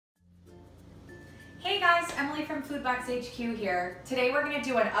Emily from Foodbox HQ here. Today we're going to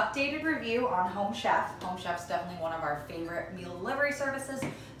do an updated review on Home Chef. Home Chef's definitely one of our favorite meal delivery services,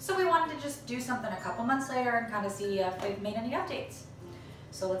 so we wanted to just do something a couple months later and kind of see if they've made any updates.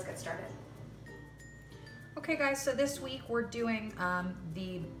 So let's get started. Okay guys, so this week we're doing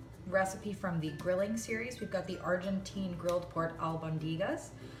the recipe from the grilling series. We've got the Argentine grilled pork albondigas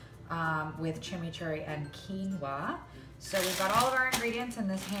with chimichurri and quinoa. So we've got all of our ingredients in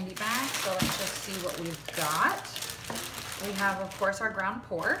this handy bag, so let's just see what we've got. We have, of course, our ground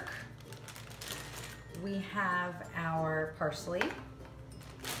pork. We have our parsley.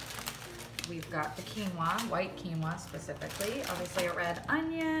 We've got the quinoa, white quinoa specifically, obviously a red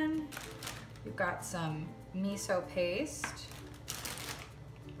onion. We've got some miso paste.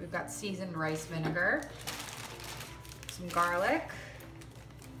 We've got seasoned rice vinegar, some garlic,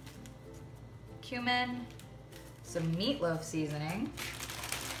 cumin, some meatloaf seasoning,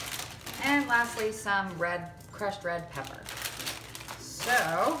 and lastly some crushed red pepper.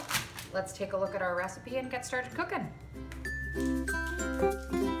 So let's take a look at our recipe and get started cooking.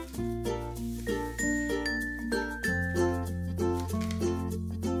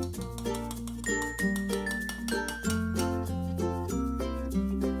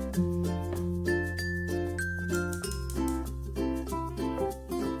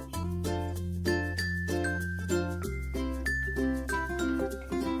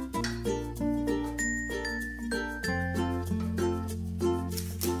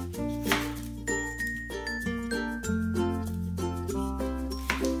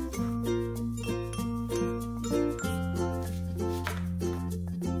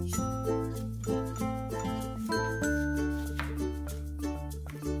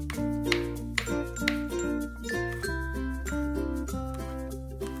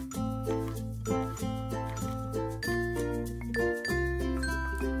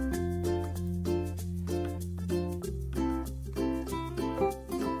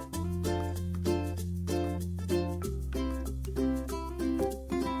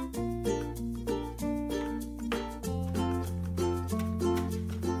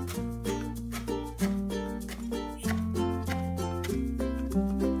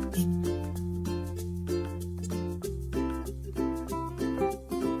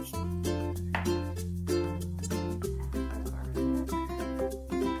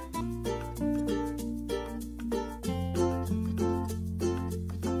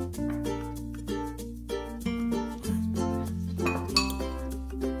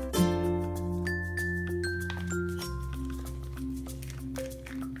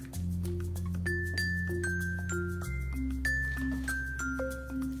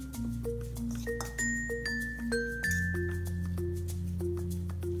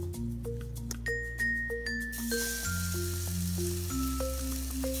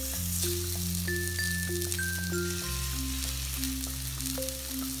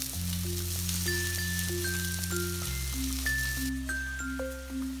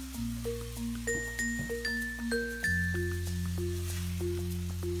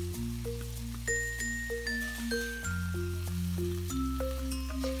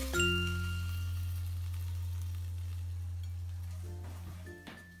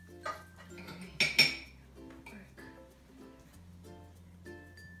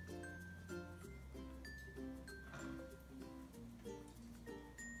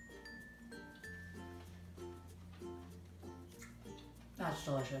 That's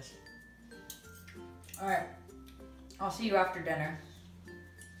delicious. All right, I'll see you after dinner.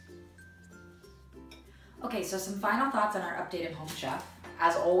 Okay, so some final thoughts on our updated Home Chef.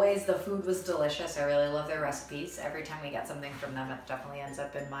 As always, the food was delicious. I really love their recipes. Every time we get something from them, it definitely ends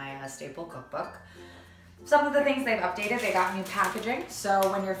up in my staple cookbook. Some of the things they've updated, they got new packaging. So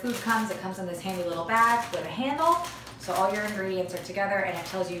when your food comes, it comes in this handy little bag with a handle. So all your ingredients are together and it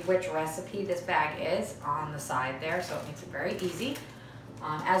tells you which recipe this bag is on the side there. So it makes it very easy.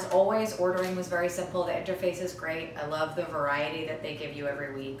 As always, ordering was very simple. The interface is great. I love the variety that they give you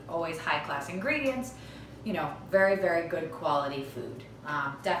every week. Always high-class ingredients. You know, very, very good quality food.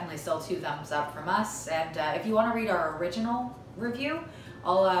 Definitely still 2 thumbs up from us. And if you want to read our original review,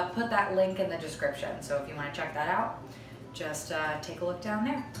 I'll put that link in the description. So if you want to check that out, just take a look down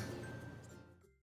there.